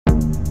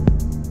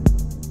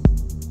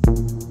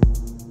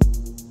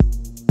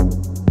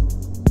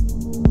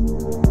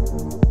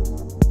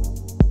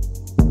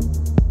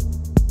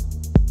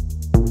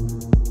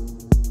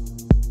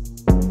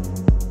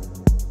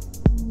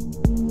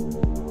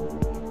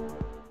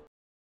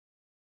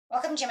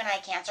Welcome, Gemini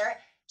Cancer,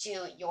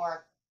 to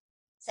your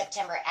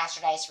September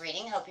Astro Dice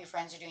reading. Hope you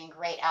friends are doing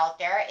great out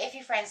there. If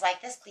you friends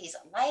like this, please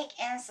like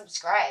and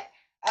subscribe.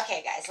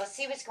 Okay, guys, let's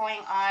see what's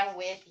going on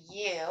with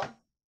you.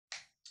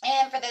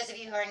 And for those of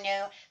you who are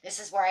new,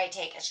 this is where I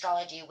take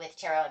astrology with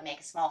tarot and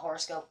make a small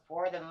horoscope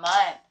for the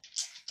month.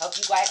 Hope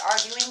you guys are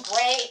doing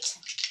great.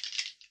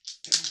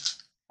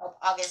 Hope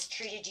August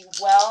treated you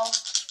well.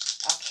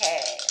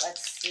 Okay,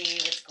 let's see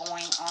what's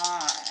going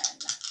on.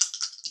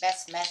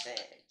 Best message.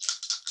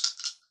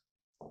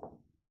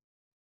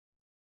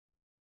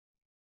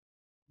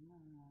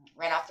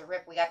 Right off the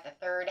rip, we got the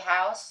third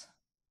house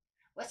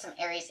with some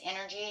Aries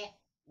energy.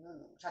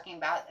 Ooh, talking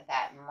about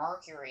that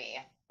Mercury.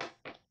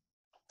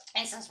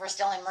 And since we're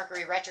still in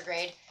Mercury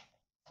retrograde,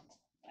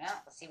 well,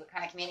 let's see what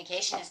kind of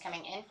communication is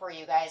coming in for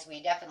you guys.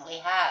 We definitely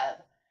have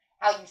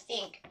how you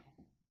think,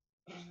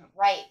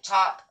 write,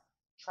 talk,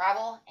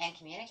 travel, and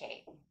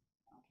communicate.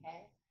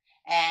 Okay.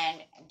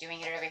 And I'm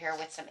doing it over here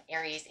with some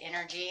Aries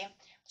energy,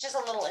 which is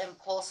a little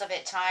impulsive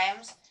at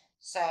times.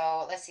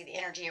 So let's see, the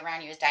energy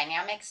around you is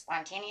dynamic,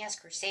 spontaneous,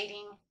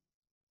 crusading.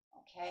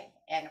 Okay.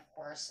 And of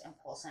course,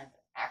 impulsive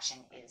action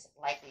is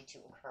likely to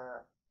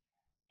occur.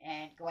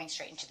 And going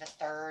straight into the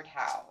third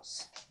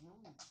house.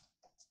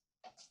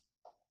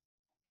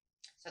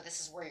 So this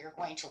is where you're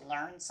going to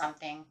learn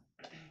something.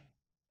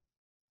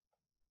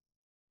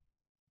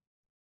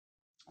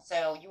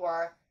 So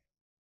your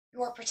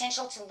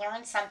potential to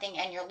learn something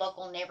in your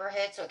local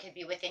neighborhood. So it could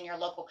be within your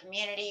local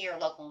community, your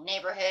local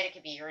neighborhood. It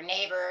could be your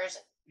neighbors.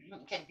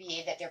 It could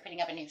be that they're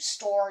putting up a new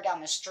store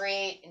down the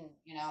street, and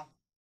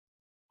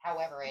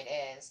however it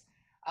is.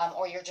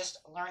 Or you're just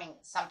learning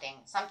something.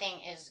 Something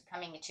is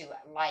coming to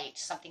light,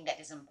 something that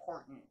is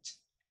important,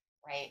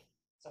 right?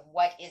 So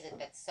what is it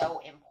that's so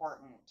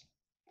important?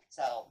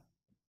 So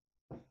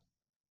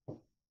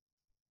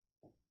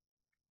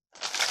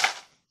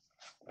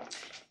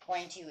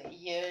going to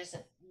use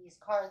these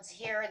cards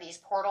here, these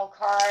portal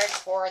cards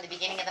for the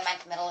beginning of the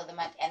month, middle of the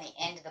month, and the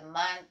end of the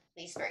month.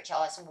 Please, Spirit,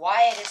 tell us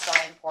why it is so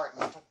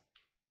important.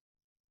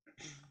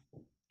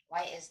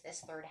 Why is this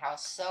third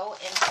house so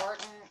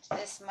important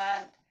this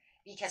month?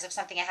 Because of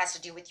something that has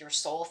to do with your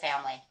soul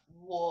family.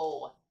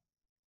 Whoa.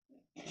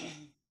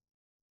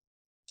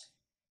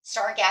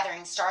 Star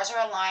gathering. Stars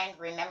are aligned.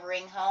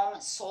 Remembering home.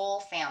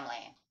 Soul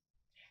family.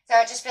 So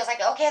it just feels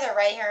like, okay, they're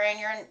right here in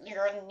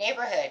your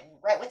neighborhood,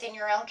 right within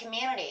your own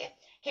community.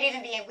 Could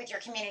even be with your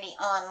community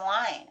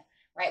online,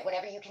 right?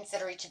 Whatever you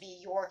consider to be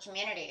your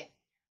community.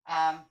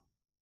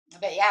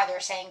 But yeah, they're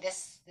saying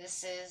this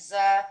is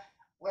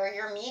where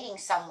you're meeting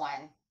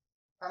someone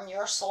from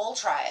your soul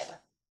tribe.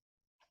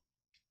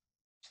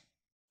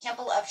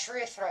 Temple of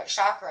Truth, throat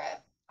chakra,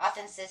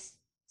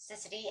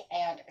 authenticity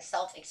and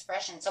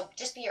self-expression. So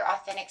just be your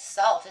authentic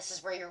self. This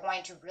is where you're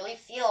going to really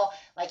feel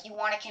like you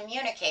want to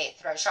communicate.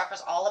 Throat chakra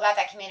is all about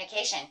that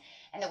communication.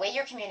 And the way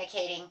you're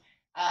communicating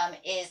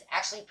is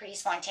actually pretty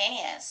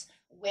spontaneous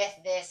with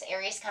this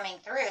Aries coming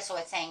through. So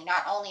it's saying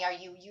not only are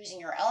you using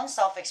your own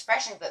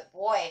self-expression, but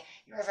boy,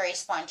 you're very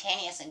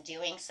spontaneous in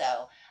doing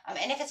so.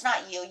 And if it's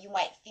not you, you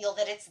might feel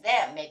that it's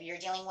them. Maybe you're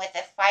dealing with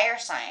a fire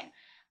sign,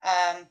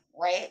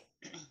 right?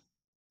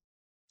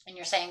 And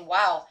you're saying,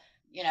 wow,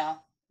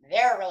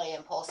 they're really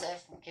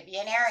impulsive. It could be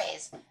an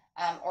Aries,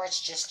 or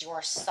it's just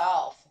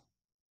yourself.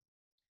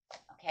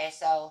 Okay,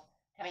 so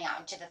coming out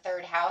into the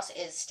third house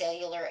is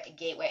stellar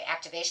gateway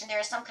activation. There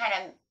is some kind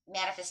of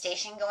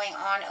manifestation going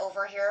on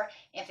over here,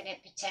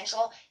 infinite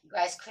potential. You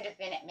guys could have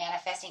been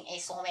manifesting a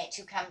soulmate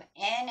to come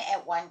in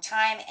at one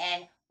time,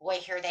 and boy,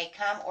 here they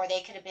come. Or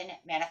they could have been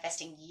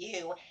manifesting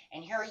you,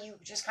 and here you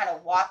just kind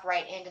of walk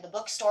right into the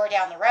bookstore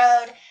down the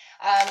road,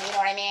 you know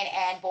what I mean?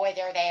 And boy,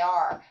 there they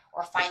are.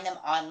 Or find them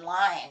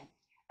online,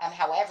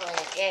 however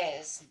it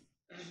is.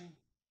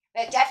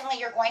 But definitely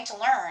you're going to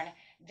learn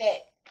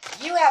that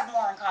you have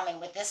more in common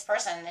with this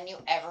person than you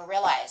ever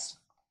realized.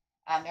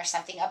 There's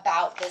something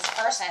about this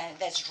person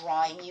that's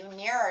drawing you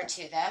nearer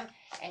to them,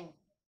 and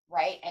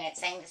right? And it's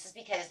saying this is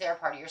because they're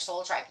part of your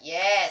soul tribe.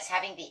 Yes,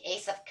 having the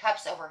Ace of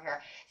Cups over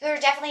here. So there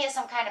definitely is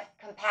some kind of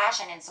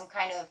compassion and some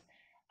kind of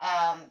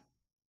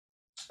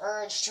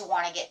urge to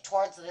want to get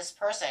towards this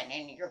person.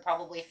 And you're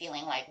probably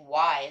feeling like,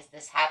 why is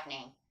this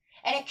happening?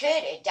 And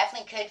it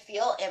definitely could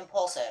feel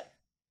impulsive,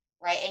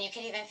 right? And you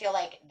could even feel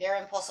like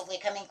they're impulsively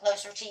coming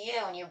closer to you,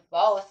 and you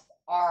both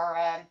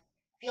are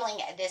feeling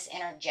this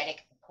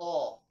energetic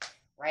pull,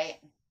 right?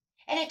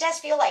 And it does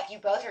feel like you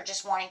both are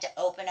just wanting to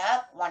open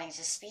up, wanting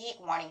to speak,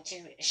 wanting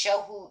to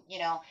show who,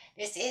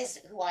 this is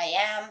who I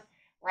am,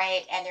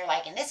 right? And they're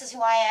like, and this is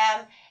who I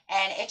am.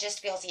 And it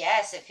just feels,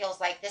 yes, it feels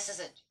like this is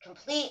a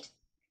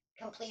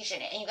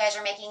completion. And you guys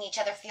are making each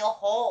other feel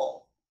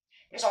whole.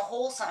 There's a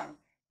wholesome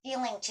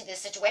feeling to this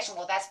situation.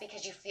 Well, that's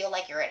because you feel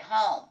like you're at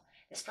home.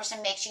 This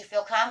person makes you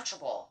feel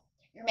comfortable.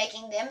 You're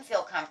making them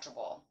feel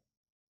comfortable.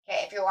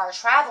 Okay, if you are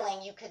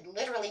traveling, you could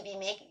literally be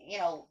making,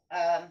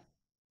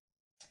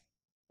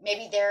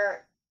 maybe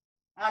they're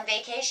on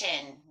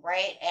vacation,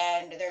 right?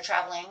 And they're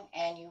traveling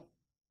and you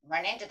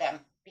run into them,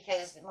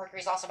 because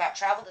Mercury is also about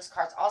travel. This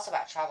card's also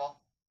about travel.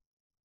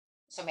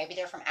 So maybe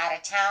they're from out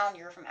of town,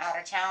 you're from out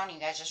of town, you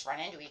guys just run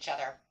into each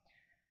other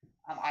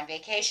on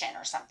vacation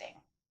or something.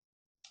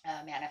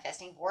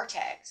 Manifesting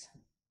vortex.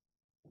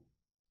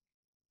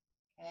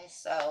 Okay,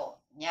 so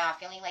yeah,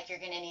 feeling like you're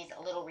going to need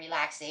a little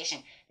relaxation.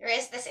 There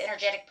is this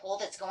energetic pull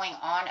that's going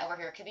on over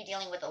here. It could be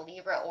dealing with a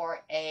Libra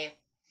or a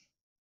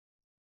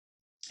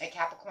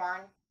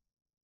Capricorn.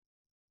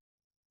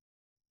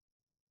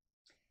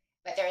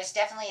 But there is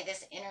definitely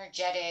this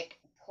energetic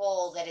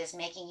pull that is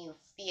making you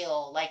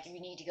feel like you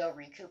need to go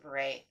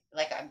recuperate.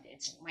 Like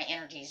my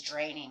energy is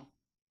draining.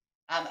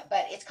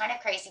 But it's kind of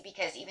crazy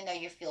because even though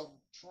you feel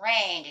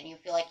drained and you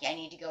feel like I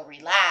need to go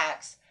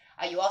relax,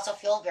 you also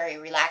feel very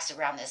relaxed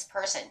around this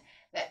person.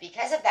 But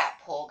because of that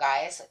pull,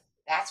 guys,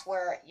 that's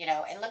where,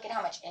 and look at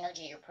how much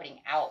energy you're putting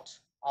out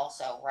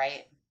also,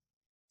 right?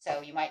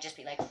 So you might just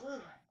be like,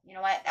 whew, you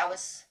know what? That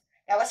was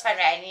fun.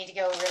 I need to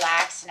go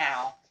relax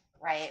now,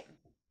 right?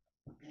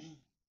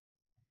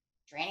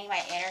 Draining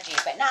my energy,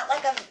 but not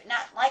like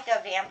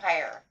a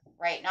vampire,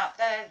 right? Not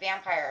the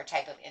vampire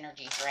type of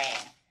energy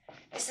drain.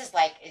 This is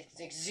like, it's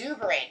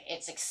exuberant,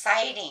 it's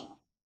exciting,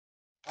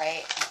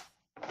 right?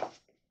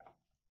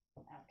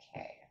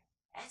 Okay,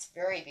 that's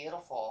very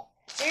beautiful.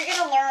 So you're going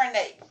to learn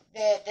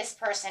that this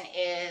person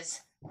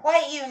is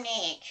quite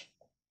unique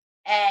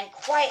and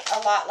quite a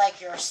lot like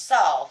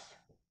yourself,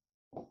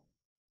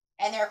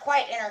 and they're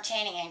quite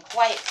entertaining and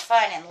quite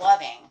fun and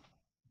loving.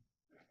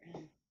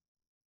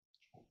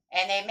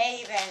 And they may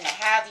even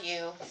have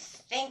you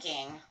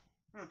thinking,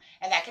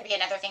 and that could be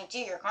another thing too,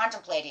 you're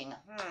contemplating,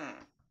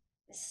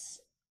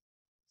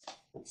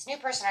 this new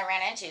person I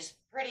ran into is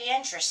pretty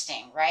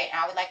interesting, right?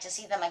 I would like to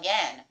see them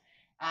again.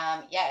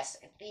 Yes,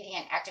 leading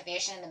an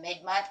activation in the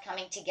mid-month,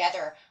 coming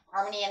together,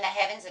 harmony in the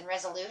heavens and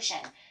resolution.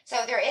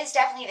 So there is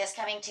definitely this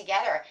coming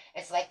together.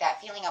 It's like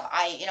that feeling of,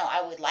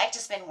 I would like to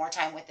spend more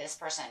time with this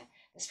person.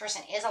 This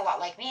person is a lot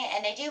like me,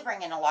 and they do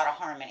bring in a lot of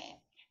harmony.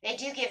 They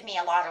do give me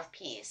a lot of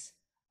peace,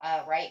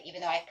 right?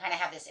 Even though I kind of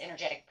have this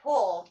energetic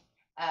pull,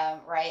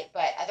 right?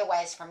 But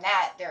otherwise from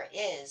that, there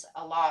is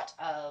a lot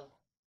of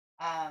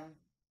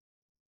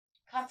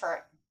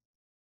comfort,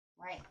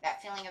 right?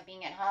 That feeling of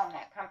being at home,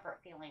 that comfort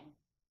feeling.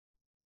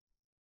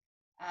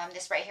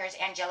 This right here is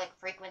angelic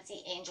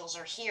frequency. Angels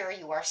are here.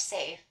 You are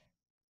safe.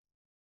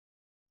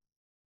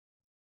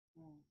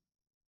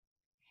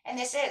 And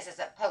this is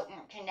a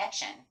potent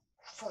connection,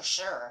 for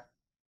sure.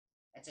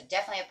 It's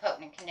definitely a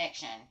potent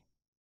connection.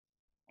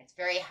 It's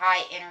very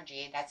high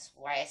energy. That's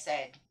why I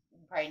said you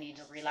probably need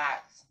to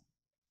relax.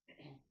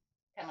 Kind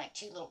of like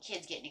two little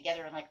kids getting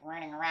together and like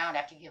running around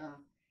after you give them,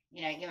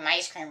 give them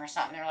ice cream or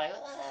something. They're like,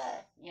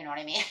 you know what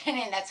I mean?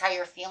 And that's how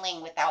you're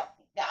feeling without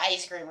the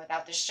ice cream,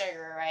 without the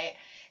sugar, right?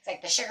 It's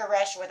like the sugar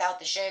rush without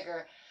the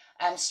sugar.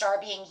 Star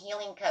being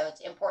healing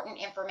codes, important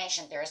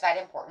information. There's that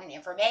important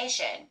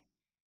information,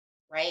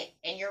 right?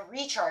 And you're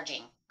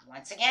recharging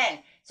once again.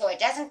 So it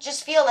doesn't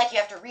just feel like you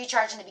have to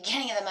recharge in the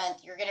beginning of the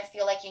month. You're going to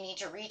feel like you need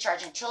to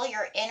recharge until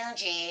your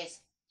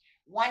energies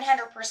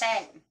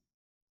 100%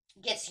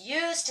 gets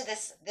used to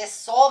this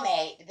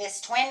soulmate,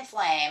 this twin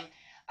flame,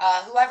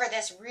 whoever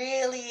this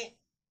really,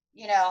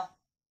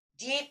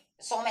 deep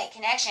soulmate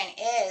connection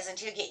is.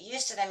 Until you get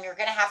used to them, you're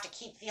going to have to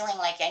keep feeling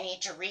like I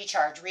need to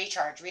recharge.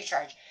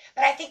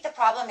 But I think the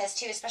problem is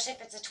too, especially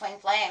if it's a twin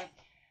flame,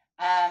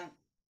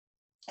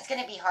 it's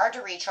going to be hard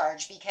to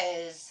recharge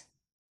because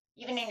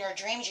even in your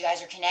dreams, you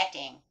guys are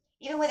connecting.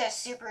 Even with a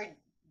super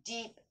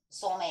deep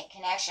soulmate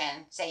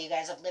connection, say you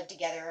guys have lived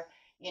together,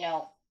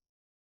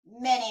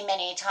 many,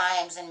 many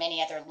times in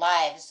many other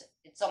lives,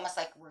 it's almost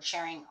like we're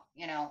sharing,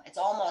 it's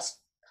almost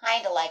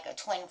kind of like a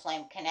twin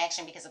flame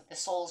connection because of the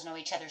souls know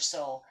each other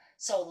so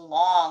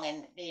long,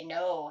 and they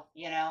know,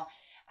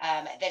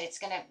 that it's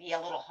going to be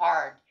a little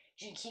hard.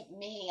 You keep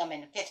meeting them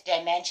in the fifth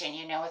dimension,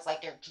 it's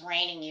like they're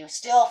draining you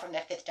still from the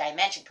fifth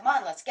dimension. Come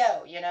on, let's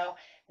go,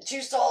 The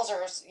two souls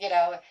are,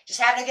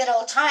 just having a good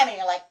old time, and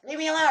you're like, leave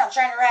me alone, I'm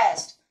trying to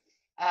rest.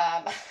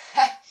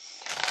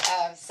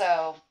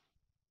 So,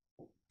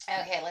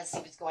 okay, let's see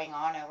what's going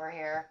on over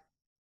here.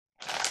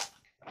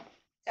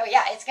 So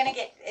yeah, it's gonna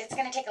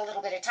take a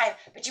little bit of time,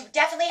 but you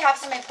definitely have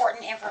some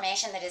important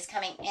information that is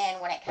coming in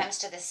when it comes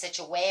to this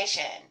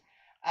situation.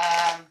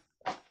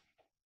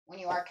 When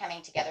you are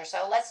coming together.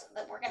 So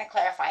we're going to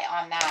clarify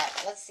on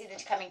that. Let's see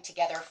the coming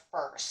together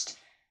first.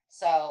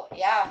 So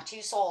yeah,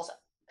 two souls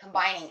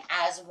combining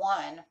as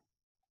one.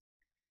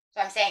 So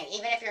I'm saying,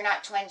 even if you're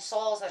not twin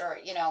souls that are,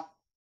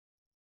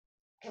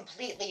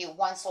 completely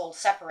one soul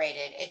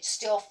separated, it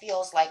still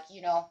feels like,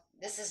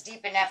 this is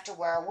deep enough to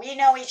where we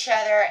know each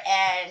other,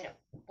 and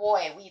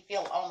boy, we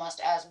feel almost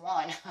as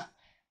one.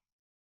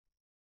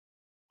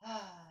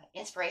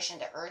 Inspiration,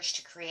 the urge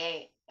to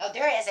create. Oh,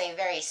 there is a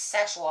very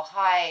sexual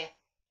high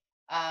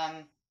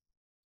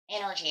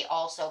energy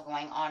also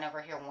going on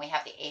over here when we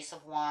have the Ace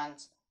of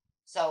Wands.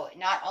 So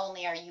not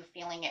only are you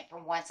feeling it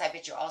from one side,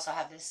 but you also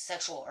have this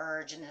sexual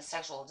urge and this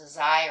sexual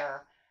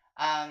desire.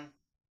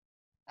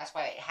 That's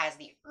why it has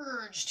the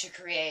urge to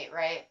create,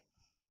 right?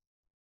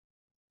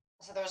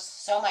 So there's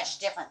so much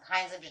different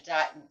kinds of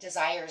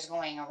desires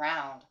going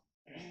around.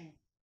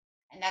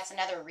 And that's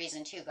another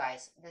reason too,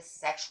 guys, the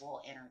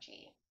sexual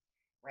energy,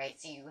 right?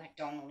 So you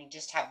don't only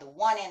just have the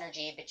one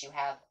energy, but you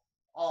have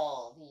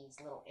all these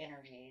little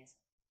energies.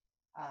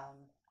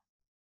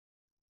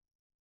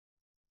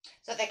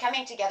 So the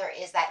coming together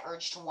is that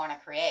urge to want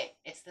to create.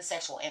 It's the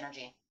sexual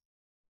energy.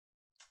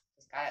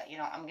 Just gotta,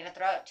 I'm gonna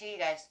throw it to you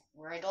guys.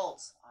 We're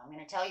adults. I'm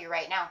gonna tell you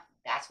right now.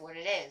 That's what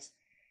it is.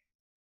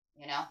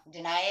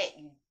 Deny it.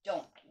 You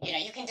don't.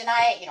 You can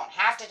deny it. You don't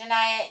have to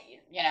deny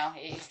it.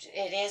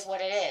 It is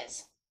what it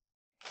is.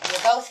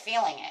 You're both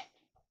feeling it,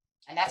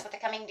 and that's what the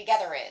coming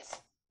together is.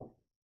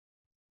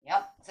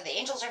 Yep. So the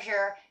angels are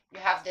here. You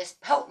have this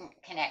potent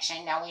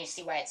connection. Now we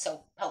see why it's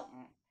so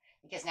potent,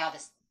 because now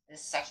this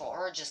sexual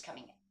urge is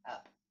coming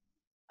up.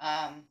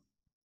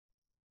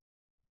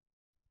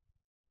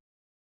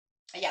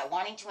 Yeah,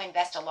 wanting to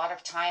invest a lot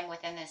of time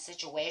within this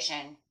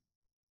situation,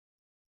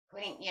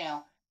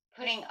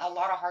 putting a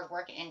lot of hard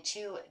work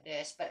into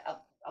this, but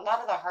a lot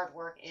of the hard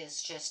work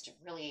is just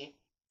really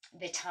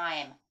the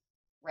time,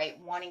 right?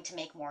 Wanting to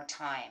make more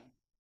time,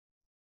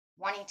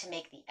 wanting to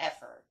make the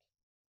effort.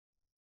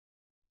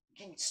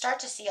 You can start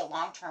to see a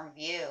long-term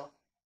view,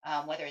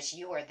 whether it's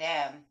you or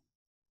them,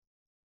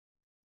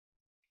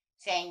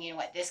 saying, you know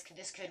what, this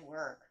could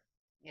work.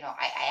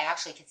 I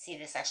actually could see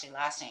this actually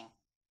lasting.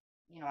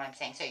 You know what I'm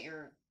saying? So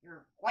you're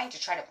going to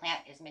try to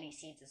plant as many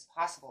seeds as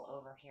possible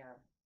over here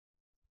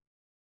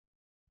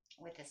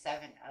with the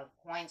 7 of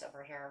coins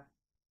over here.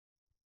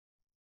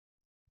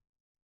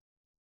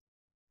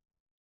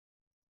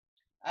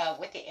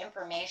 With the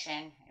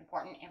information,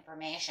 important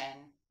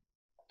information.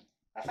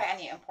 If I find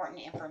the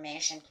important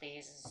information,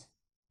 please.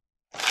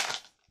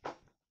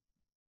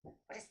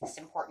 What is this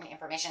important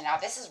information? Now,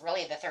 this is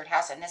really the 3rd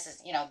house, and this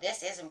is,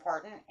 this is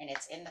important, and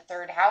it's in the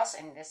 3rd house,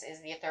 and this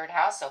is the 3rd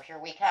house, so here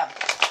we come.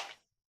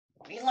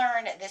 We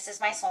learned this is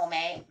my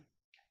soulmate.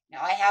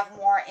 Now, I have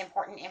more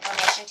important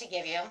information to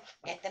give you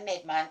at the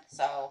mid-month,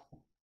 so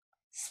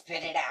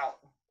spit it out.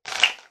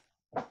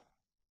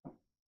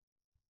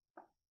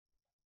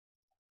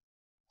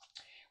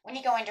 When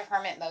you go into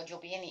hermit mode, you'll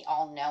be in the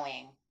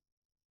all-knowing.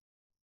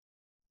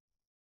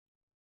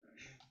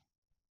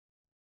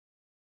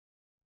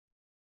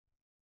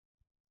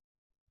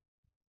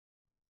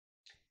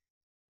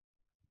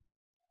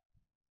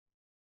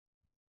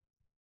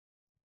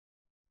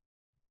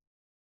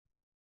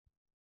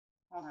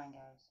 Hold on,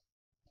 guys.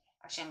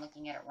 Actually, I'm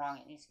looking at it wrong.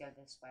 It needs to go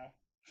this way.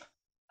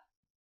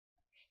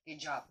 Good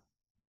job.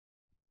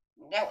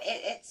 No,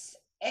 it's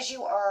as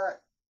you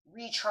are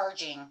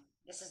recharging.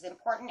 This is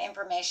important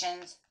information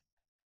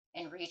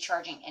and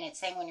recharging. And it's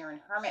saying when you're in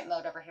hermit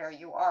mode over here,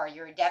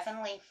 you're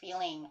definitely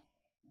feeling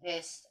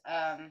this.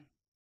 It's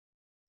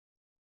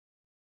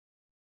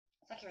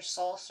like you're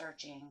soul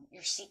searching.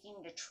 You're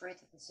seeking the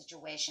truth of the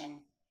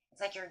situation.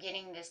 It's like you're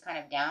getting this kind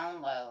of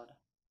download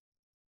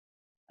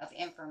of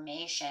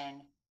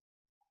information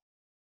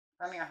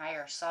from your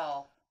higher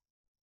self.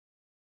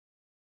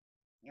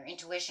 Your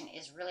intuition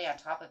is really on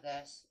top of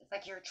this. It's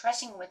like you're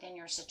trusting within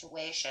your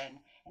situation.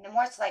 And the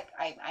more it's like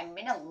I'm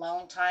in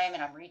alone time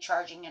and I'm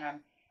recharging and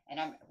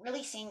I'm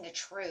really seeing the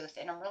truth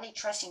and I'm really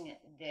trusting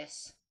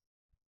this.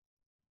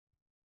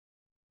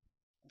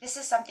 This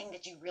is something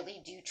that you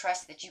really do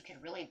trust, that you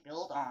could really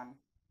build on.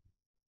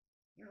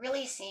 You're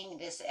really seeing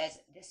this as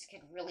this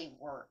could really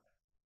work.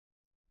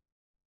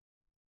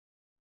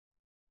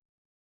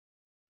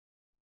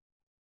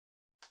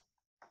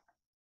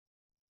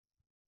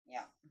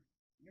 Yeah.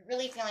 You're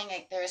really feeling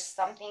like there's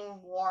something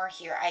more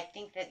here. I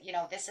think that,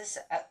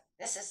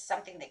 this is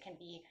something that can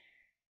be,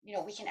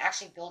 we can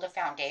actually build a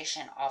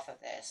foundation off of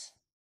this.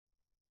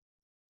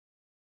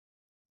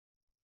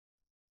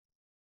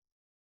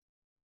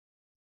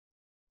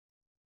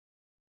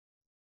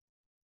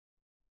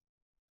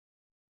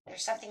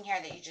 There's something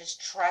here that you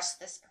just trust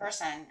this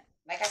person.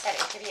 Like I said,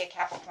 it could be a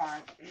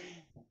Capricorn.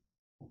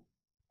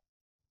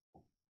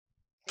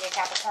 Be a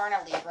Capricorn,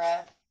 a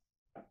Libra,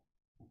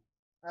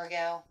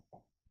 Virgo,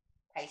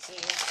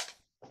 Pisces,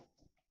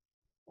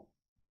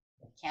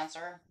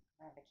 Cancer.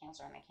 I have the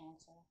Cancer and the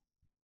Cancer.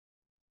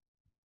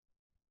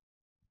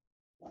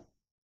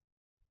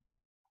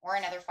 Or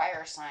another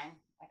fire sign,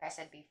 like I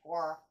said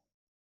before,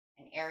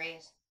 an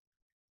Aries,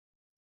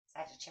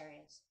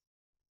 Sagittarius.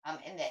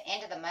 In the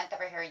end of the month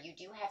over here, you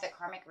do have the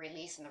karmic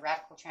release and the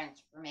radical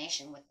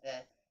transformation with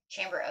the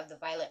chamber of the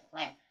violet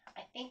flame.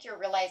 I think you're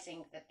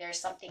realizing that there's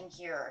something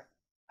here.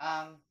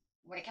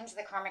 When it comes to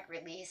the karmic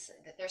release,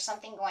 that there's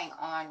something going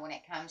on when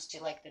it comes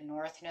to like the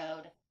north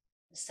node,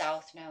 the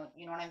south node,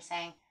 you know what I'm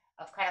saying?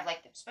 Of kind of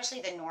like,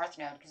 especially the north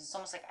node, because it's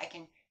almost like I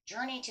can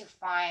journey to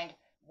find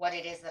what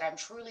it is that I'm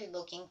truly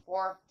looking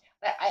for.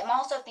 But I'm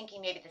also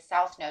thinking maybe the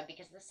south node,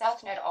 because the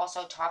south node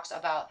also talks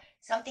about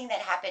something that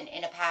happened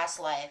in a past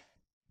life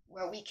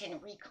where we can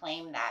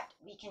reclaim that.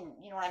 We can,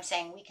 you know what I'm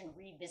saying? We can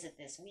revisit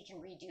this. We can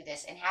redo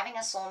this. And having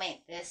a soulmate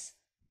this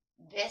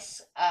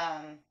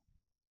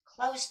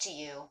close to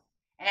you,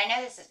 and I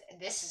know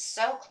this is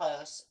so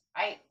close.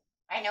 I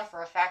know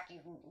for a fact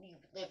you've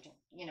lived,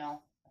 a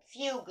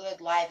few good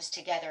lives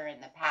together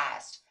in the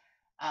past,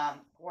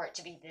 for it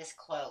to be this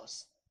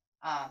close.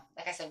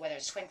 Like I said, whether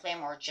it's twin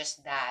flame or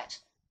just that.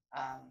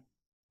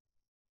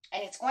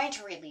 And it's going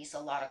to release a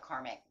lot of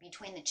karmic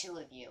between the two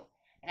of you.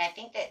 And I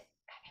think that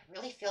I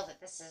really feel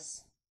that this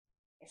is,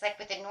 it's like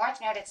with the North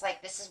Node, it's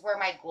like this is where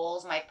my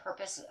goals, my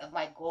purpose of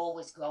my goal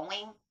was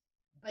going.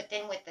 But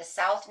then with the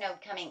South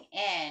Node coming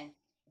in,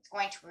 it's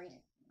going to,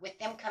 with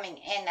them coming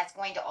in, that's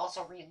going to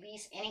also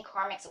release any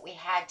karmics that we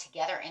had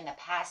together in the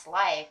past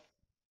life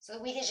so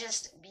that we can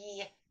just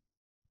be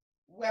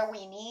where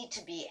we need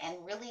to be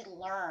and really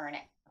learn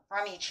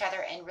from each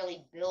other and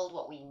really build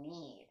what we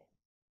need.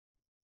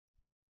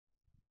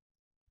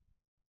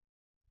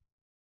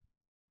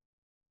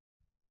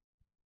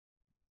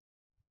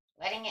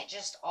 Letting it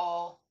just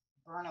all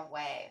burn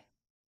away.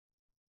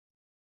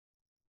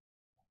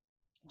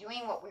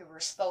 Doing what we were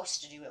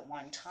supposed to do at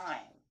one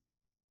time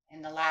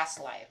in the last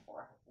life,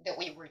 or that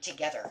we were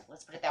together.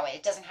 Let's put it that way.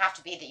 It doesn't have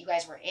to be that you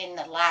guys were in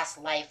the last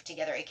life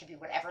together. It could be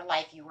whatever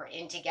life you were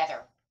in together.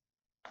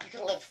 You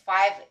could have lived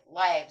 5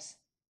 lives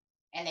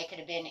and they could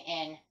have been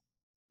in,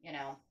 you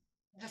know,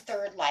 the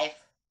 3rd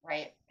life,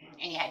 right?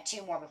 And you had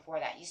 2 more before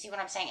that. You see what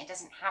I'm saying? It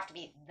doesn't have to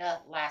be the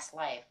last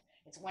life.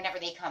 It's whenever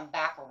they come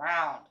back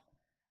around.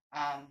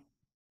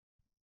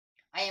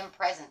 I am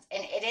presence,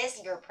 and it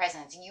is your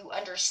presence. You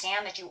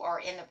understand that you are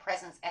in the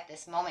presence at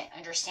this moment,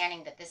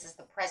 understanding that this is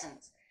the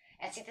presence.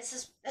 And see, this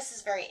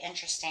is very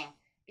interesting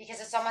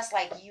because it's almost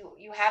like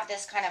you have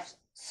this kind of,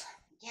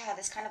 yeah,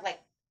 this kind of like,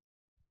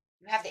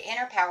 you have the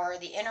inner power,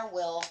 the inner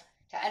will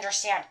to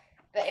understand.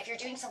 But if you're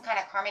doing some kind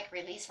of karmic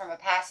release from a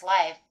past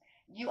life,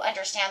 you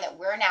understand that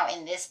we're now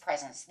in this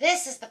presence.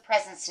 This is the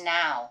presence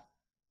now,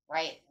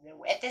 right?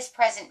 At this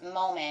present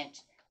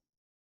moment,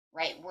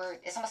 right?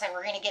 It's almost like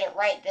we're going to get it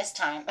right this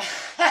time.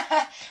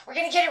 We're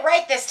going to get it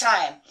right this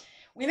time.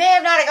 We may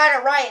have not got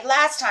it right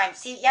last time.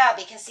 See, yeah,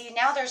 because see,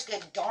 now there's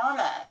good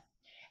dharma.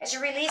 As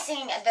you're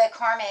releasing the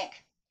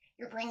karmic,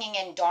 you're bringing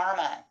in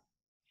dharma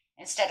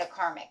instead of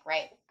karmic,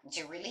 right? So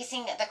you're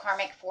releasing the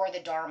karmic for the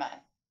dharma.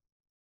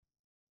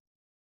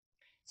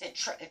 So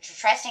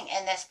trusting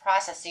in this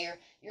process. So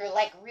you're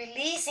like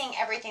releasing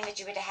everything that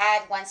you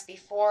had once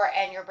before,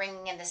 and you're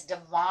bringing in this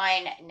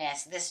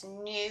divineness, this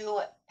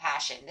new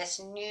passion, this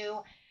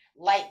new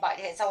light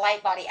body. It's a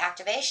light body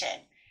activation.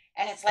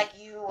 And it's like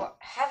you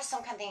have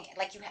some kind of thing,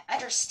 like you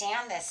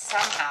understand this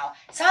somehow.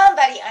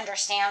 Somebody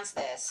understands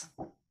this.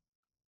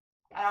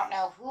 I don't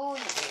know who,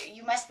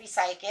 you must be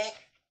psychic.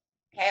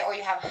 Okay, or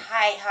you have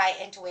high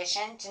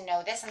intuition to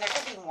know this, and there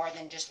could be more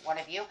than just one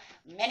of you.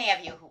 Many of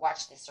you who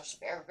watch this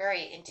are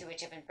very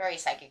intuitive and very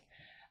psychic.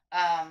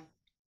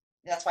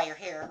 That's why you're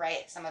here,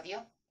 right? Some of you.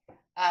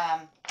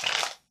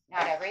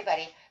 Not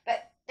everybody.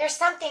 But there's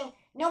something,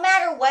 no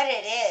matter what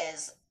it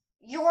is,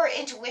 your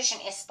intuition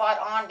is spot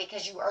on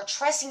because you are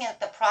trusting in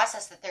the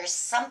process that there's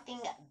something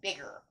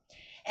bigger.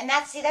 And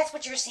that's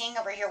what you're seeing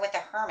over here with the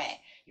Hermit.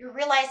 You're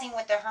realizing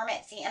with the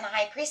Hermit, see, and the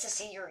High Priestess,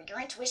 see, your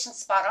intuition's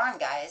spot on,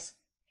 guys.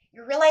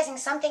 You're realizing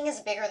something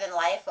is bigger than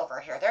life over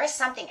here. There is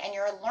something, and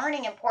you're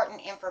learning important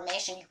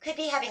information. You could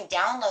be having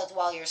downloads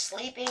while you're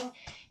sleeping,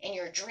 in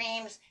your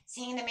dreams,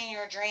 seeing them in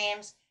your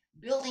dreams,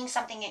 building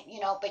something,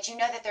 you know, but you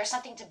know that there's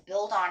something to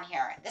build on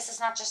here. This is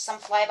not just some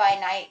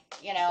fly-by-night,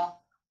 you know,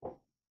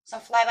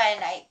 some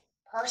fly-by-night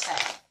person.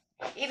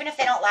 Even if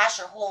they don't last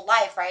your whole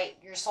life, right?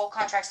 Your soul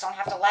contracts don't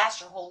have to last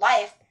your whole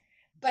life,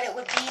 but it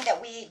would mean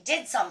that we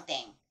did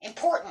something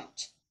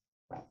important,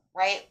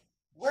 right?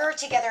 We're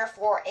together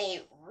for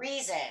a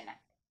reason.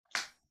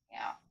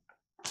 Yeah.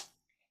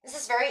 This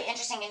is very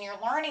interesting, and you're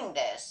learning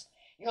this.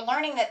 You're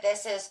learning that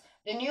this is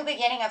the new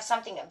beginning of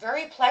something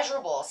very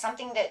pleasurable,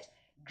 something that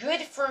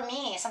good for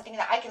me, something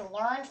that I can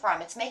learn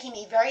from. It's making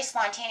me very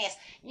spontaneous.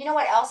 You know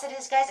what else it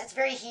is, guys? It's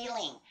very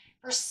healing.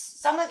 For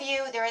some of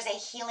you, there is a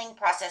healing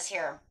process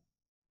here.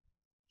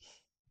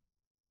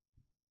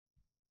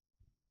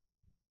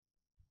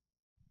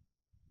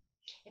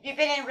 If you've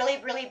been in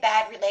really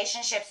bad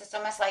relationships, it's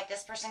almost like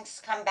this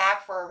person's come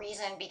back for a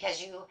reason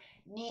because you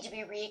need to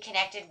be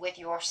reconnected with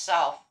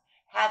yourself,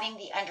 having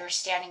the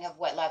understanding of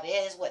what love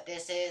is, what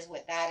this is,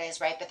 what that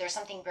is, right? But there's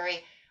something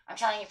very, I'm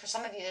telling you, for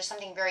some of you, there's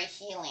something very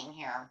healing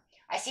here.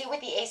 I see it with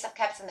the Ace of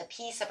Cups and the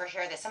peace over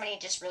here that somebody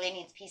just really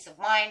needs peace of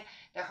mind.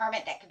 The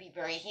Hermit, that could be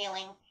very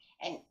healing.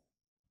 And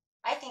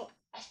I think,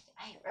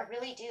 I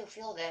really do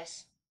feel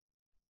this.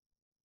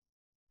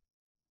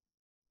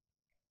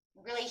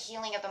 Really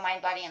healing of the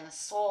mind, body, and the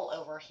soul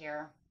over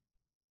here.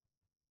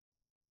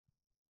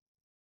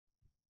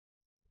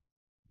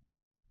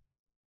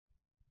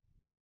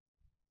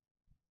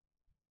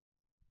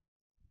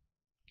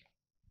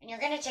 And you're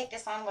going to take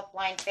this on with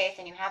blind faith,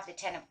 and you have the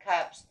 10 of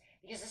Cups,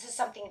 because this is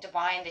something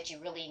divine that you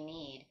really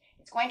need.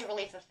 It's going to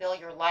really fulfill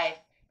your life.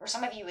 For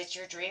some of you, it's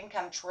your dream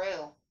come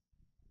true.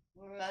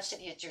 Most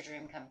of you, it's your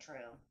dream come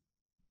true.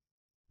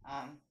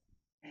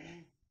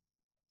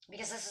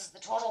 Because this is the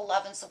total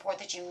love and support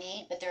that you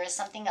need, but there is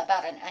something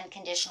about an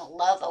unconditional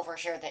love over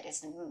here that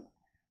is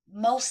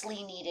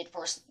mostly needed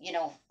for, you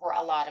know, for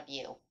a lot of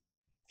you.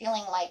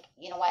 Feeling like,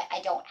 you know what, I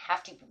don't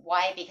have to.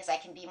 Why? Because I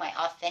can be my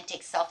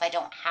authentic self. I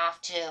don't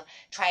have to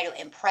try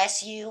to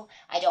impress you.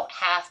 I don't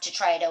have to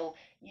try to,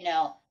 you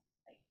know,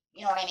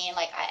 You know what I mean?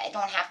 Like, I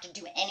don't have to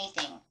do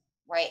anything,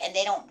 right? And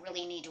they don't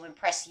really need to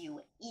impress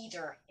you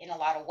either in a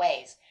lot of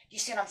ways. Do you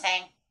see what I'm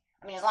saying?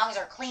 I mean, as long as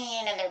they're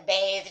clean and they're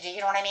bathed, you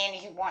know what I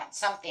mean? You want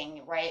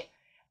something, right?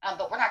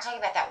 But we're not talking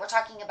about that. We're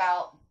talking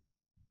about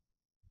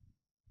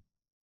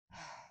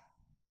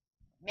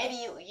maybe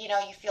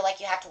you feel like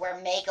you have to wear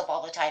makeup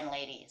all the time,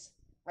 ladies,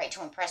 right,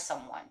 to impress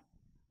someone,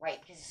 right?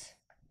 Because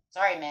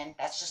sorry, men,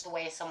 that's just the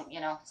way some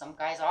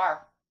guys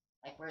are.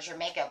 Like, where's your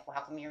makeup?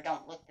 How come you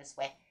don't look this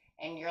way?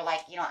 And you're like,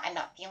 I'm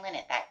not feeling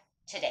it that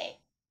today.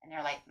 And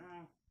they're like,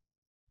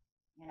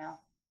 you know.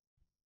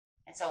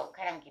 And so it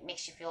kind of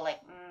makes you feel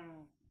like,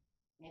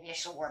 maybe I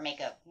should wear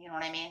makeup. You know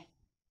what I mean?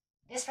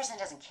 This person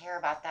doesn't care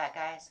about that,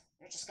 guys.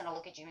 They're just gonna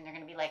look at you and they're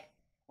gonna be like,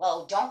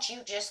 well, don't you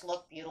just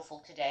look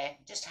beautiful today?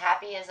 Just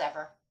happy as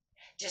ever.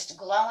 Just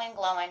glowing,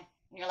 glowing.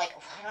 And you're like,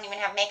 oh, I don't even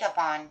have makeup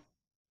on.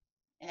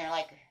 And they're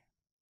like,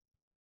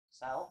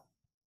 so?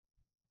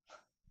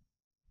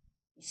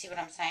 You see what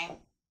I'm saying?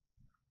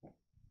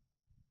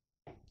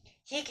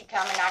 He could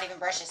come and not even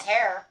brush his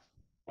hair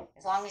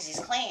as long as he's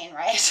clean,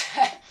 right?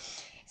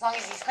 As long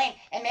as he's clean.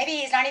 And maybe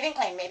he's not even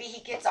clean. Maybe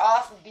he gets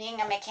off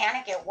being a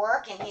mechanic at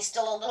work and he's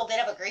still a little bit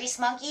of a grease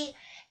monkey.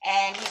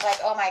 And he's like,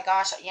 oh my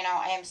gosh,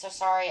 I am so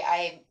sorry.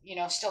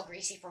 Still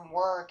greasy from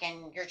work.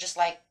 And you're just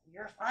like,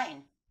 you're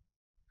fine.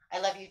 I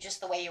love you just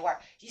the way you are.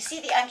 Do you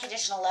see the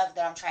unconditional love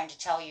that I'm trying to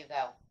tell you,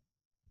 though?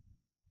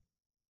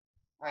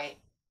 Right?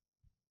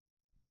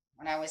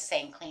 When I was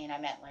saying clean, I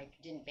meant like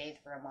didn't bathe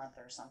for a month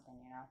or something.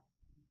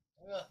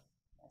 Ugh,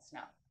 that's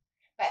not.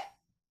 But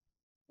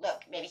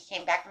look, maybe he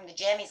came back from the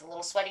gym. He's a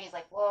little sweaty. He's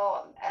like,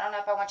 whoa, I don't know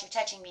if I want you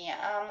touching me.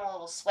 I'm a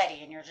little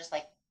sweaty. And you're just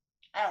like,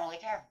 I don't really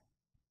care.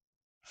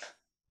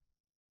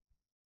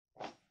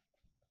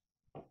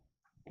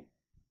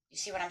 You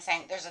see what I'm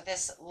saying? There's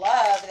this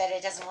love that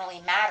it doesn't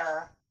really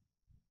matter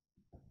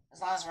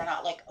as long as we're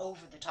not like over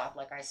the top,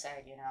 like I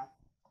said.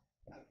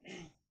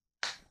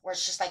 Where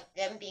it's just like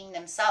them being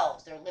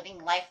themselves. They're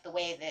living life the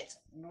way that's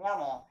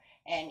normal.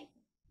 And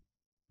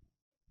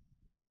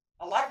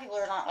a lot of people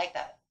are not like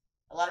that.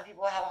 A lot of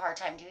people have a hard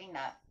time doing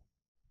that.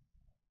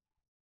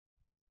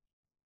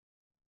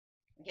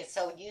 We get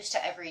so used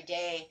to every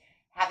day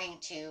having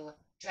to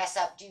dress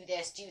up, do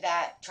this, do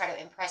that, try to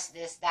impress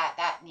this,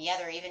 that, and the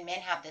other. Even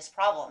men have this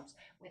problems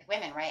with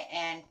women, right?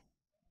 And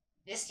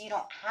this, you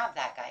don't have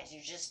that, guys.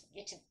 You just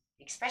get to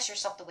express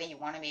yourself the way you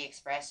want to be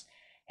expressed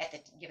at the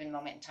given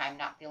moment in time,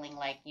 not feeling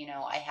like,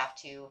 I have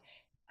to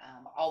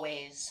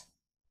always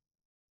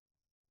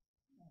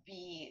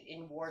be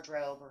in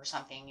wardrobe or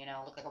something,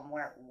 look like I'm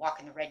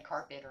walking the red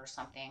carpet or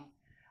something.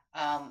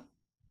 Um,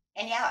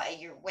 and yeah,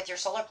 you're with your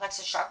solar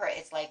plexus chakra,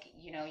 it's like,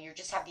 you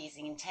just have these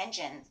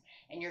intentions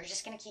and you're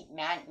just going to keep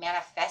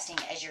manifesting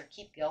as you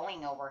keep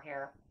going over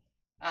here.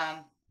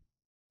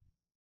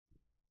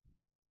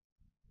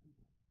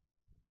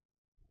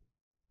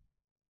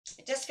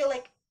 It does feel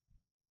like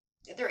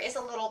there is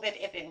a little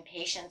bit of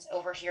impatience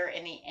over here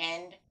in the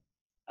end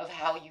of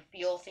how you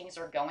feel things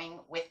are going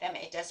with them.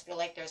 It does feel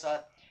like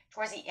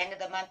towards the end of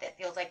the month, it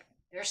feels like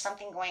there's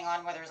something going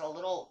on where there's a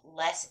little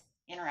less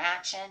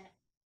interaction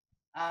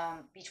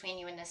between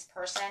you and this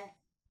person.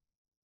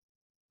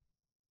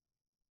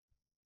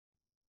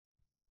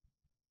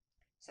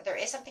 So there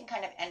is something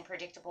kind of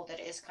unpredictable that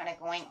is kind of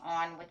going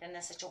on within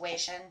the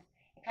situation.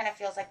 It kind of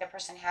feels like the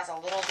person has a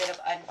little bit of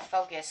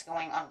unfocus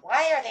going on.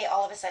 Why are they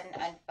all of a sudden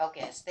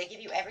unfocused? They give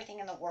you everything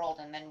in the world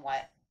and then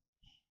what?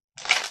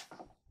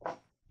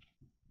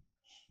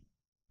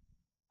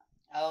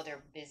 Oh,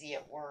 they're busy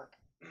at work.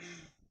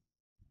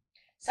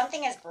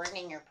 Something is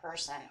burdening your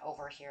person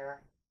over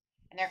here.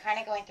 And they're kind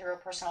of going through a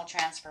personal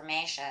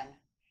transformation.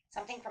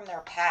 Something from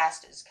their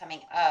past is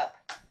coming up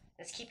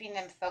that's keeping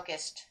them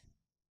focused.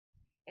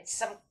 It's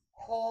some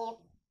cold,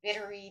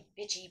 bittery,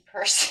 bitchy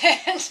person.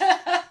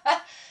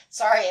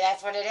 Sorry,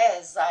 that's what it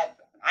is.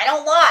 I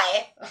don't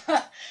lie.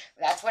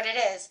 That's what it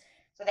is.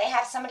 So they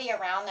have somebody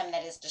around them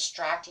that is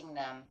distracting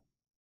them.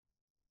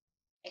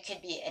 It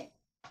could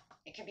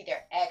be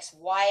their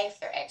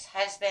ex-wife, their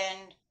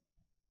ex-husband.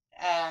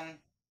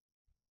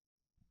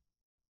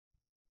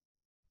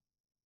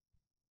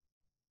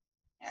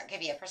 It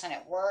could be a person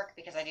at work,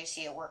 because I do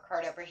see a work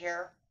card over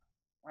here,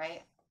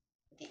 right?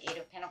 With the Eight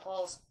of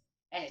Pentacles.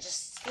 And it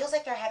just feels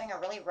like they're having a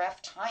really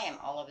rough time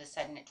all of a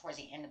sudden towards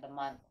the end of the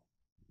month.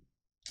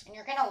 And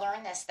you're going to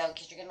learn this, though,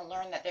 because you're going to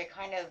learn that they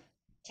kind of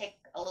take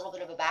a little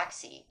bit of a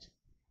backseat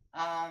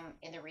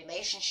in the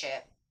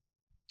relationship.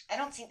 I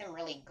don't see them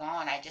really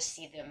gone. I just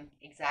see them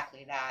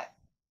exactly that.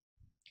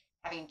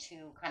 Having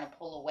to kind of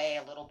pull away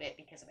a little bit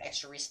because of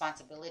extra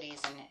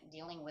responsibilities and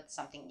dealing with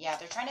something. Yeah,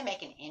 they're trying to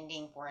make an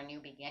ending for a new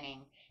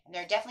beginning. And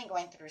they're definitely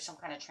going through some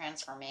kind of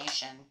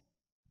transformation.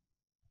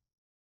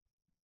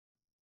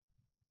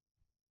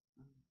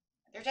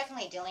 They're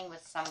definitely dealing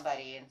with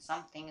somebody and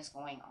something's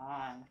going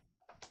on.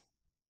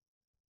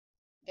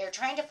 They're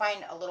trying to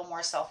find a little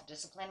more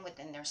self-discipline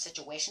within their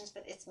situations,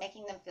 but it's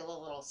making them feel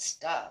a little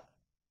stuck.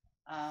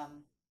 I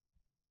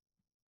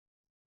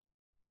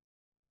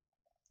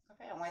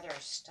don't know why they're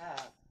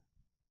stuck.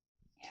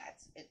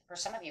 Yeah, for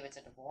some of you, it's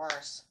a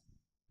divorce.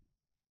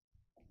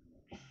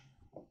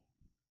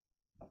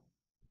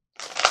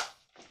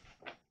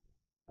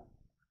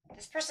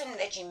 This person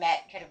that you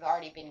met could have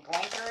already been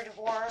going through a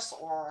divorce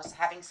or is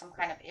having some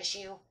kind of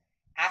issue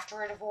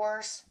after a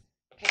divorce.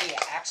 It could be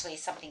actually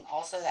something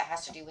also that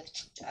has to do with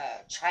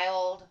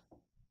child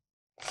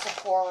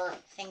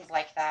support, things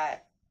like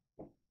that,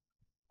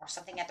 or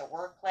something at the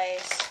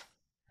workplace.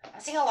 I'm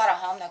seeing a lot of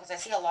home though, because I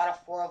see a lot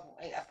of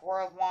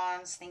four of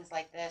wands, things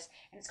like this,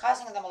 and it's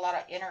causing them a lot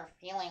of inner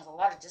feelings, a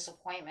lot of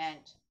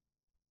disappointment.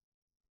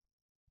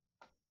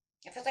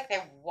 It feels like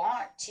they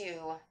want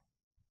to.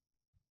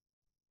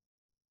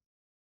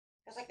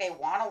 Feels like they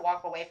want to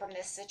walk away from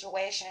this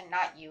situation.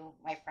 Not you,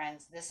 my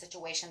friends. This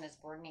situation that's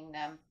burdening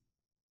them,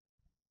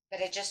 but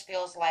it just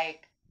feels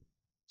like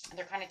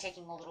they're kind of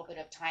taking a little bit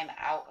of time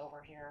out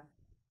over here.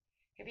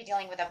 Could be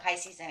dealing with a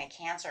Pisces and a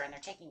Cancer, and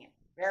they're taking it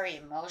very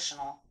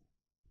emotional.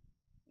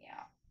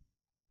 Yeah.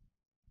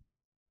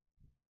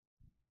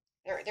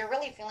 They're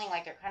really feeling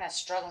like they're kind of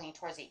struggling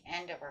towards the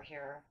end over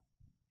here.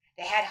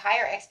 They had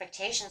higher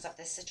expectations of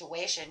this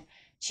situation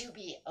to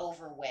be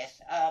over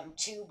with,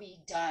 to be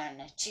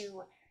done,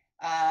 to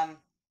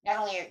not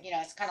only,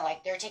 it's kind of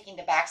like they're taking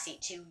the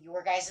backseat to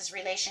your guys'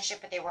 relationship,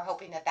 but they were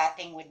hoping that that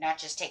thing would not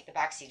just take the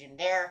backseat in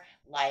their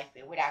life,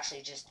 it would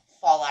actually just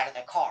fall out of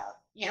the car.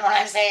 You know what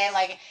I'm saying?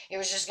 Like it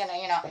was just gonna,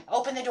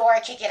 open the door,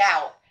 kick it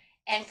out.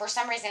 And for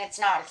some reason it's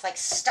not. It's like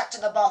stuck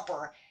to the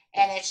bumper.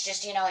 And it's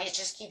just, it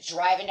just keeps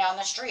driving down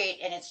the street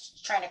and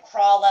it's trying to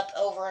crawl up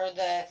over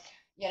the,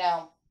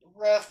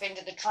 roof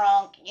into the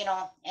trunk,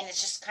 and it's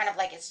just kind of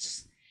like, it's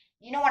just,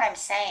 you know what I'm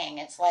saying?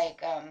 It's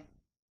like,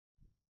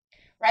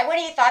 right when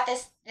he thought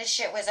this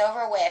shit was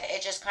over with,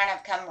 it just kind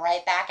of come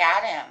right back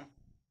at him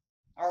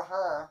or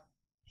her.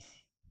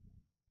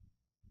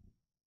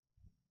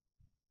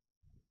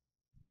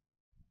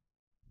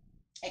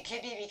 It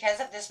could be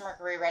because of this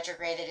Mercury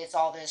retrograde that it's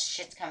all this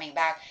shit's coming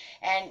back.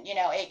 And,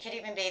 it could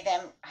even be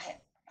them.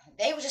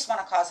 They would just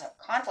want to cause a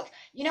conflict.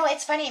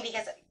 It's funny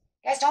because,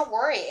 guys, don't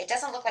worry. It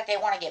doesn't look like they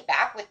want to get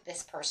back with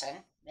this person.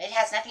 It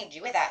has nothing to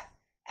do with that.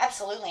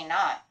 Absolutely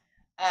not.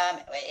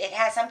 It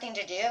has something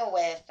to do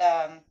with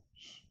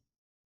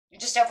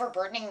just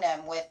overburdening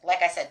them with,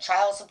 like I said,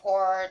 child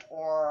support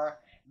or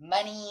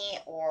money,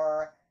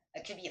 or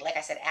it could be, like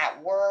I said,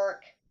 at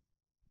work.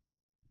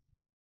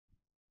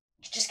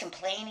 Just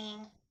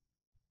complaining.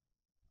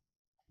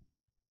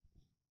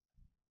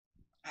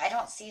 I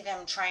don't see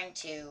them trying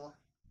to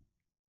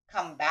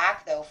come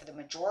back though for the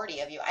majority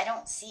of you. I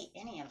don't see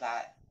any of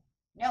that.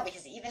 No,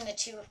 because even the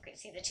two of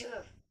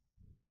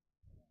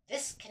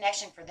this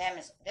connection for them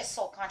is this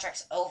soul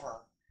contract's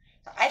over.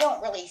 So I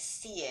don't really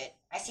see it.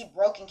 I see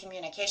broken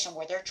communication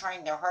where they're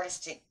trying their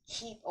hardest to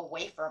keep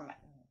away from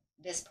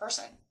this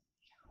person.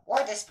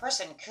 Or this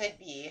person could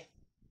be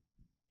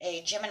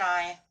a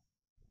Gemini,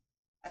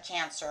 a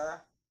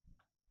Cancer,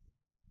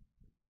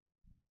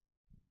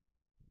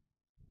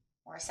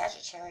 or a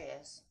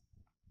Sagittarius.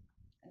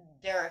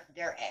 Their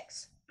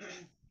ex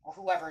or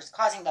whoever's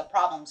causing the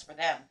problems for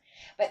them.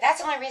 But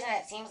that's the only reason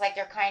it seems like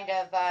they're kind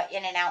of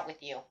in and out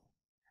with you.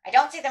 I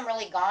don't see them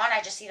really gone.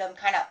 I just see them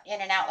kind of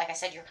in and out. Like I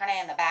said, you're kind of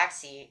in the back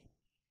seat.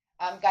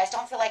 Guys,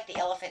 don't feel like the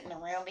elephant in the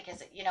room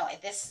because,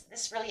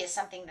 this really is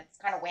something that's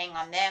kind of weighing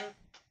on them.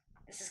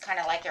 This is kind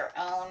of like their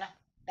own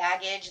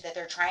baggage that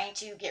they're trying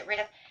to get rid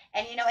of.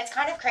 And, it's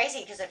kind of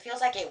crazy because it feels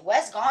like it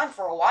was gone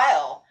for a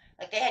while.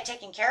 Like they had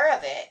taken care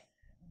of it.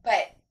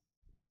 But,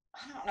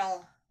 I don't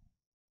know.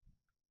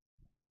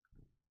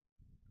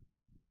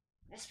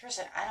 This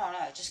person, I don't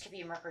know. It just could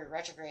be Mercury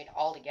retrograde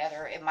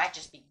altogether.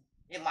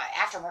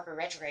 After Mercury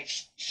retrograde,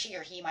 she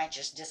or he might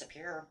just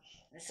disappear.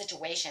 The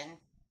situation,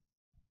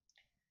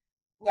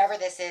 whoever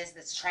this is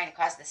that's trying to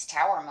cause this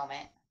tower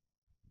moment,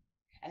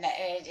 and that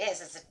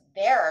it's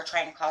they're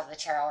trying to cause the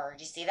tower.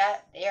 Do you see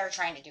that? They are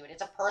trying to do it.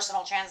 It's a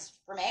personal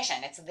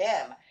transformation. It's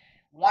them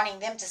wanting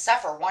them to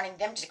suffer, wanting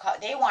them to.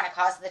 They want to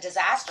cause the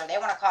disaster. They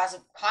want to cause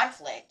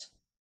conflict.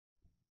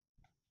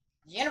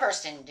 The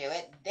universe didn't do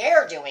it.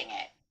 They're doing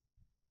it.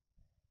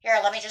 Here,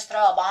 let me just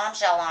throw a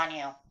bombshell on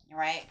you,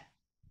 right?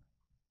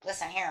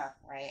 Listen here,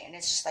 right? And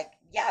it's just like,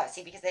 yeah,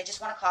 see, because they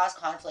just want to cause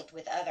conflict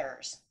with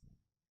others.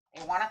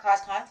 They want to cause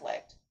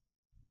conflict.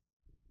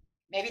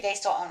 Maybe they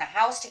still own a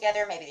house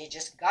together. Maybe they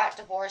just got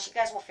divorced. You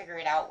guys will figure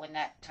it out when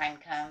that time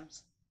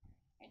comes.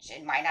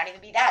 It might not even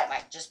be that. It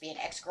might just be an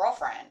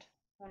ex-girlfriend.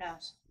 Who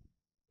knows?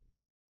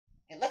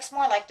 It looks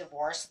more like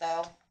divorce,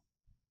 though.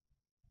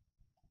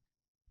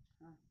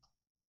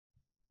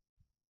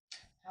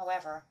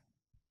 However,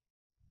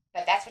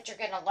 but that's what you're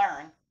going to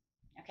learn.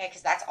 Okay,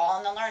 because that's all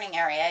in the learning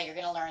area. You're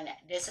going to learn that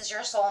this is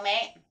your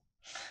soulmate.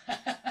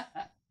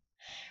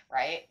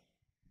 Right?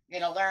 You're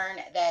going to learn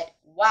that,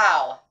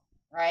 wow,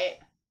 right?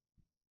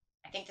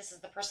 I think this is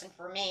the person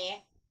for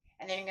me.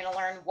 And then you're going to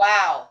learn,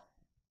 wow,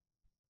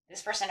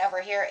 this person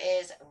over here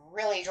is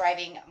really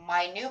driving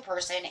my new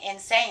person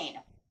insane.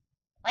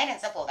 Plain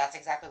and simple, that's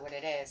exactly what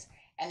it is.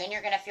 And then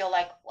you're going to feel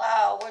like,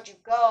 wow, where'd you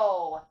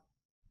go?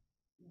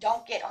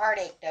 Don't get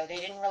heartache, though. They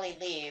didn't really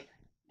leave.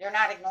 They're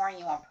not ignoring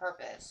you on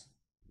purpose.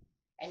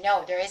 And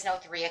no, there is no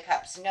Three of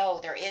Cups. No,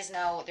 there is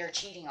no, they're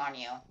cheating on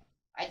you.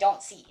 I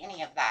don't see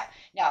any of that.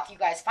 Now, if you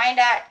guys find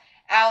that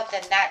out,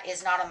 then that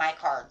is not on my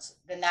cards.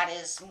 Then that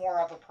is more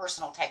of a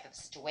personal type of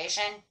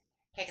situation.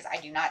 Okay, because I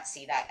do not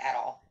see that at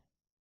all.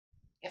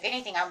 If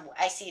anything,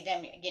 I see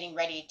them getting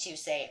ready to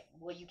say,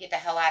 will you get the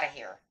hell out of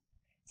here?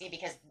 See,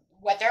 because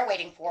what they're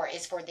waiting for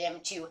is for them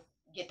to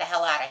get the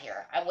hell out of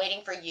here. I'm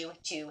waiting for you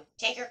to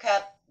take your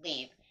cup,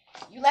 leave.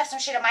 You left some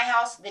shit at my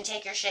house, then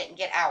take your shit and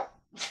get out.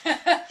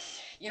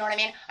 You know what I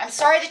mean? I'm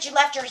sorry that you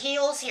left your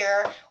heels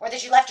here or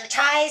that you left your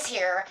ties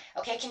here.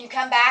 Okay, can you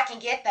come back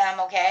and get them,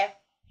 okay?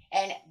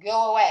 And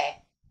go away.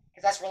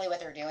 Because that's really what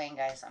they're doing,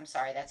 guys. I'm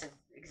sorry. That's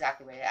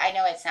exactly what it is. I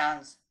know it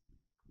sounds,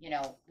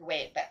 the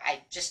way, but I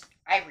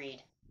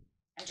read.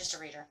 I'm just a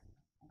reader.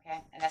 Okay?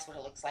 And that's what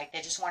it looks like.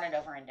 They just want it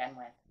over and done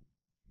with.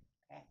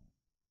 Okay?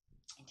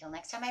 Until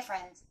next time, my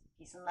friends.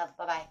 Peace and love.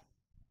 Bye-bye.